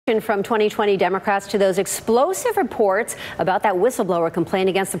From 2020 Democrats to those explosive reports about that whistleblower complaint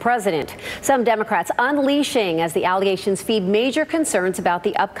against the president. Some Democrats unleashing as the allegations feed major concerns about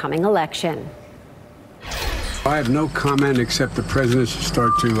the upcoming election. I have no comment except the president should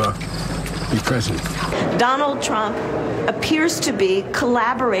start to be president. Donald Trump appears to be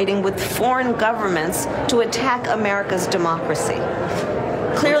collaborating with foreign governments to attack America's democracy.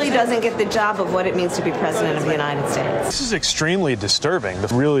 Clearly doesn't get the job of what it means to be president of the United States. This is extremely disturbing.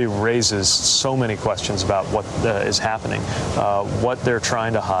 It really raises so many questions about what is happening, what they're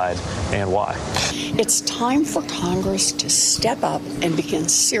trying to hide, and why. It's time for Congress to step up and begin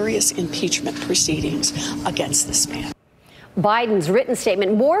serious impeachment proceedings against this man. Biden's written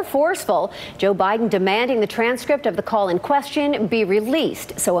statement more forceful. Joe Biden demanding the transcript of the call in question be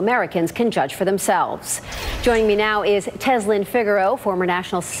released so Americans can judge for themselves. Joining me now is Teslyn Figaro, former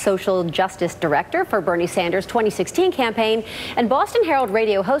National Social Justice Director for Bernie Sanders' 2016 campaign, and Boston Herald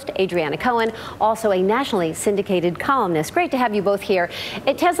radio host Adriana Cohen, also a nationally syndicated columnist. Great to have you both here.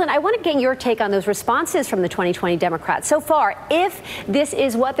 Teslyn, I want to get your take on those responses from the 2020 Democrats. So far, if this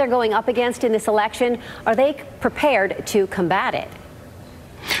is what they're going up against in this election, are they prepared to combat it?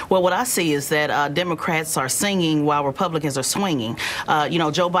 Well, what I see is that Democrats are singing while Republicans are swinging.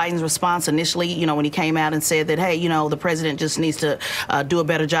 Joe Biden's response initially, when he came out and said that, hey, the president just needs to do a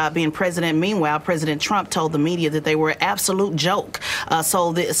better job being president. Meanwhile, President Trump told the media that they were an absolute joke.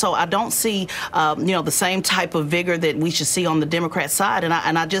 So I don't see, the same type of vigor that we should see on the Democrat side. And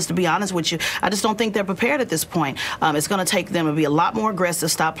I just, to be honest with you, I just don't think they're prepared at this point. It's going to take them to be a lot more aggressive,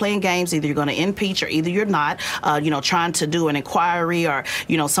 stop playing games. Either you're going to impeach or either you're not, trying to do an inquiry or,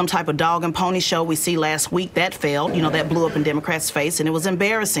 some type of dog and pony show. We see last week that failed, that blew up in Democrats' face, and it was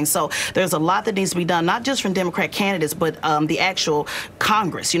embarrassing. So there's a lot that needs to be done, not just from Democrat candidates, but the actual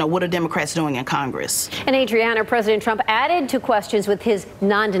Congress. What are Democrats doing in Congress? And Adriana, President Trump added to questions with his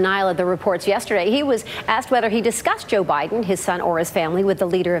non-denial of the reports yesterday. He was asked whether he discussed Joe Biden, his son, or his family with the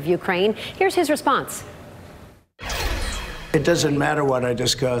leader of Ukraine. Here's his response. It doesn't matter what I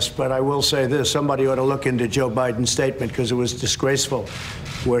discuss, but I will say this. Somebody ought to look into Joe Biden's statement because it was disgraceful,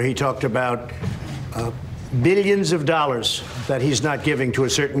 where he talked about billions of dollars that he's not giving to a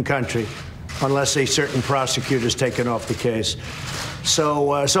certain country unless a certain prosecutor is taken off the case.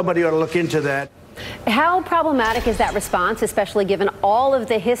 So somebody ought to look into that. How problematic is that response, especially given all of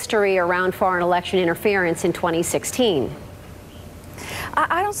the history around foreign election interference in 2016?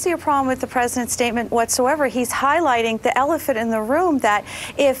 I don't see a problem with the president's statement whatsoever. He's highlighting the elephant in the room that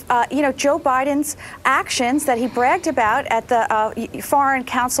if, Joe Biden's actions that he bragged about at the Foreign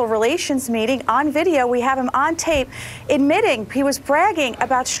Council Relations meeting on video, we have him on tape admitting he was bragging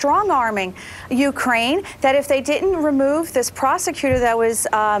about strong-arming Ukraine, that if they didn't remove this prosecutor that was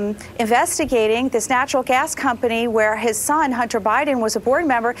investigating this natural gas company where his son, Hunter Biden, was a board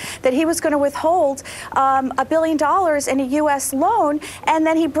member, that he was going to withhold $1 billion in a U.S. loan. And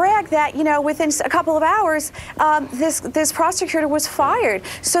then he bragged that, within a couple of hours, this prosecutor was fired.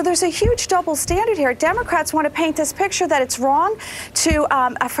 So there's a huge double standard here. Democrats want to paint this picture that it's wrong to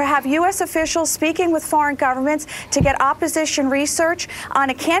have U.S. officials speaking with foreign governments to get opposition research on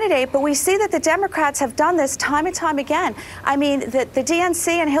a candidate. But we see that the Democrats have done this time and time again. I mean, the DNC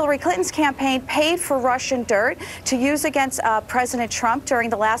and Hillary Clinton's campaign paid for Russian dirt to use against President Trump during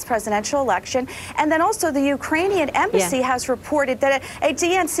the last presidential election. And then also the Ukrainian embassy has reported that a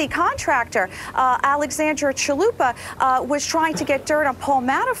DNC contractor, Alexandra Chalupa, was trying to get dirt on Paul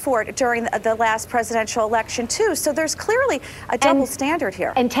Manafort during the last presidential election, too. So there's clearly a double standard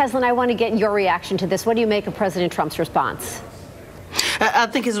here. And Teslyn, I want to get your reaction to this. What do you make of President Trump's response? I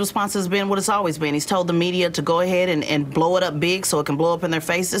think his response has been what it's always been. He's told the media to go ahead and blow it up big so it can blow up in their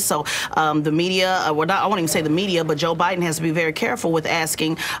faces. So the media, I won't even say the media, but Joe Biden has to be very careful with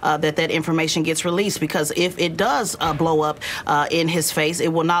asking that information gets released, because if it does blow up in his face,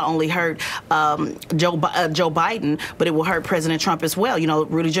 it will not only hurt Joe Biden, but it will hurt President Trump as well.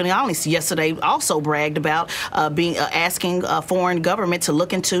 Rudy Giuliani yesterday also bragged about asking a foreign government to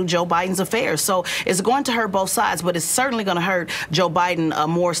look into Joe Biden's affairs. So it's going to hurt both sides, but it's certainly going to hurt Joe Biden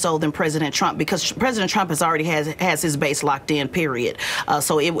more so than President Trump, because President Trump already has his base locked in, period.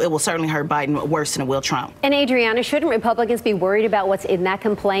 So it will certainly hurt Biden worse than it will Trump. And Adriana, shouldn't Republicans be worried about what's in that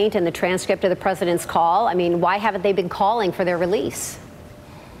complaint and the transcript of the president's call? I mean, why haven't they been calling for their release?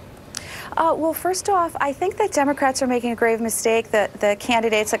 Well, first off, I think that Democrats are making a grave mistake, the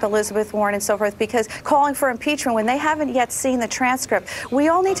candidates like Elizabeth Warren and so forth, because calling for impeachment when they haven't yet seen the transcript. We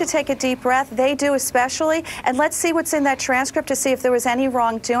all need to take a deep breath. They do especially. And let's see what's in that transcript to see if there was any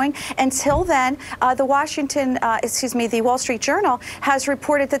wrongdoing. Until then, the Wall Street Journal has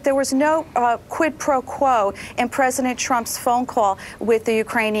reported that there was no quid pro quo in President Trump's phone call with the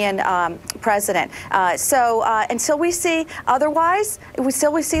Ukrainian president. So until we see otherwise, we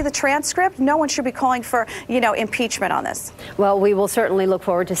see the transcript, no one should be calling for, impeachment on this. Well, we will certainly look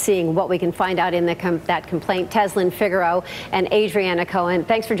forward to seeing what we can find out in that complaint. Teslin Figaro and Adriana Cohen,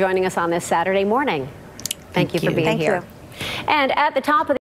 thanks for joining us on this Saturday morning. Thank you for being here. Thank you. And at the top of the